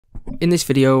In this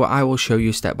video, I will show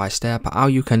you step by step how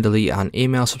you can delete an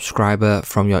email subscriber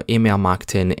from your email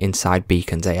marketing inside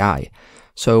Beacons.Ai.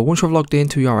 So once you've logged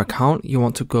into your account, you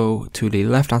want to go to the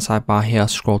left hand side bar here,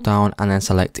 scroll down and then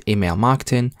select email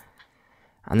marketing.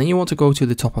 And then you want to go to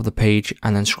the top of the page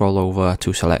and then scroll over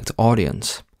to select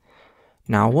audience.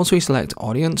 Now, once we select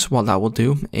audience, what that will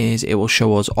do is it will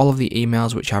show us all of the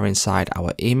emails which are inside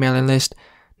our emailing list.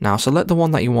 Now select the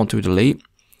one that you want to delete.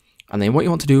 And then what you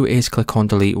want to do is click on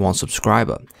delete one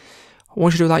subscriber.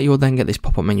 Once you do that, you will then get this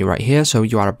pop-up menu right here. So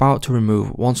you are about to remove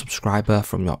one subscriber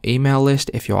from your email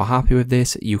list. If you are happy with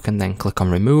this, you can then click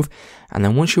on remove. And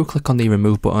then once you click on the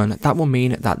remove button, that will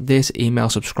mean that this email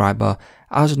subscriber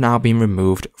has now been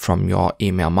removed from your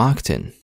email marketing.